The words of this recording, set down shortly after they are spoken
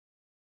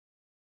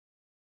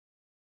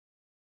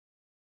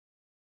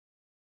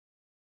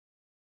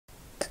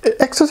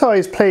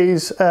Exercise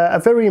plays a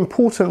very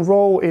important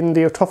role in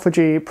the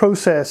autophagy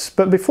process,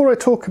 but before I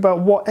talk about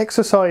what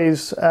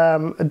exercise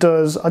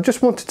does, I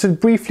just wanted to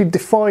briefly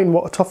define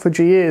what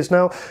autophagy is.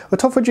 Now,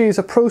 autophagy is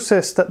a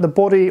process that the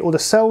body or the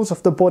cells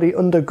of the body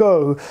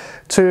undergo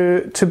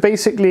to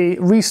basically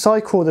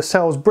recycle the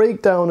cells,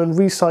 break down and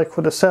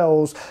recycle the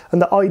cells,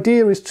 and the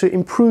idea is to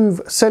improve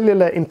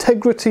cellular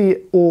integrity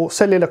or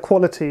cellular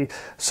quality.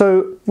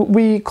 So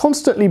we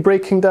constantly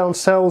breaking down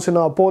cells in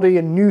our body,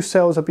 and new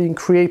cells are being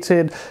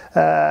created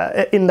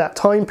in that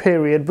time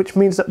period, which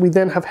means that we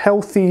then have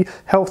healthy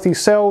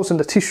cells and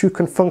the tissue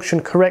can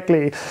function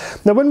correctly.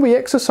 Now, when we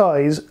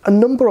exercise, a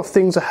number of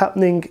things are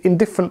happening in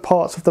different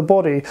parts of the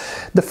body.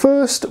 The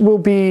first will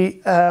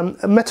be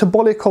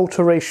metabolic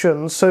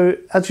alterations. So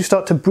as you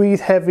start to breathe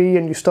heavy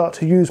and you start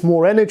to use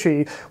more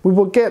energy, we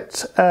will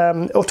get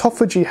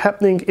autophagy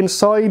happening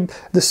inside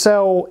the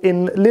cell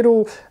in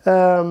little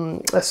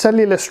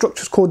cellular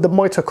structures called the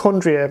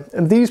mitochondria,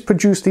 and these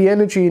produce the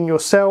energy in your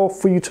cell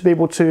for you to be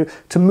able to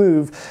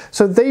move.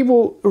 So they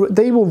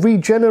will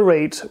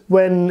regenerate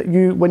when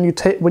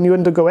you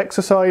undergo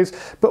exercise,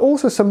 but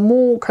also some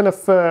more kind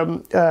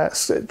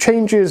of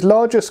changes,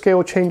 larger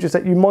scale changes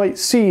that you might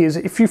see is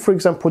if you, for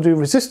example, do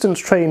resistance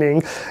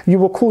training, you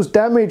will cause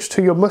damage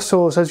to your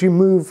muscles as you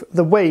move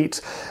the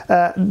weight,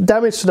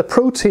 damage to the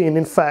protein,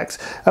 in fact.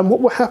 And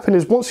what will happen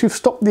is once you've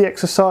stopped the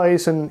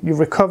exercise and you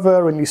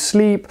recover and you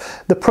sleep,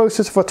 the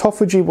process of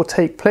autophagy will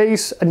take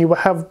place, and you will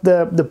have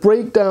the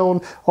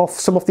breakdown of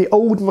some of the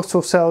old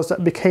muscle cells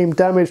that became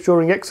damaged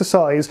during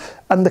exercise,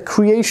 and the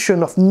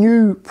creation of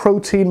new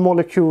protein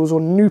molecules or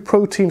new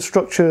protein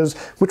structures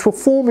which will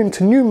form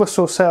into new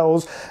muscle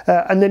cells,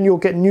 and then you'll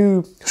get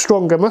new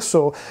stronger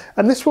muscle.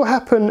 And this will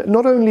happen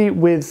not only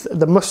with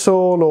the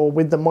muscle or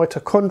with the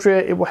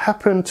mitochondria, it will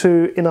happen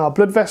in our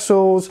blood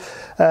vessels,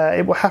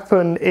 it will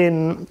happen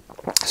in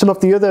some of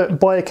the other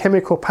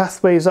biochemical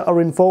pathways that are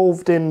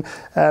involved in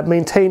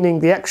maintaining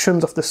the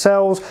actions of the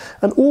cells.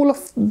 And all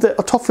of the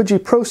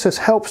autophagy process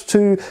helps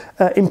to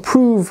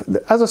improve,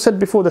 as I said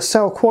before, the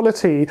cell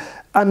quality,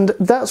 and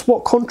that's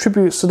what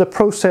contributes to the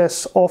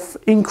process of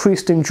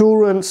increased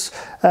endurance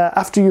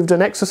after you've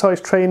done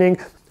exercise training,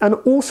 and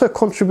also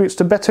contributes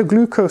to better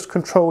glucose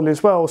control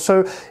as well.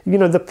 So, you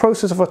know, the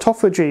process of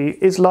autophagy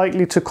is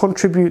likely to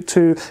contribute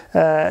to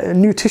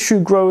new tissue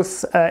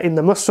growth in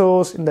the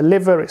muscles, in the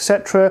liver,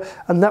 etc.,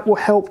 and that will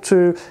help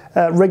to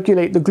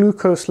regulate the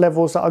glucose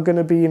levels that are going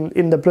to be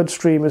in the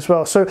bloodstream as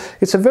well. So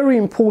it's a very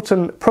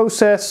important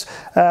process.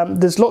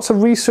 There's lots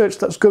of research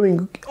that's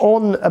going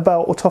on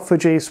about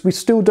autophagy. We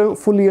still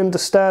don't fully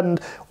understand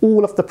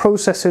all of the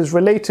processes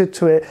related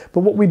to it,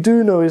 but what we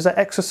do know is that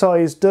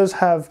exercise does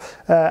have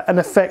an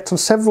effect on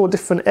several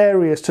different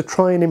areas to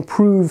try and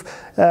improve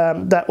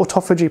that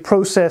autophagy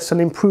process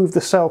and improve the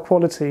cell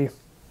quality.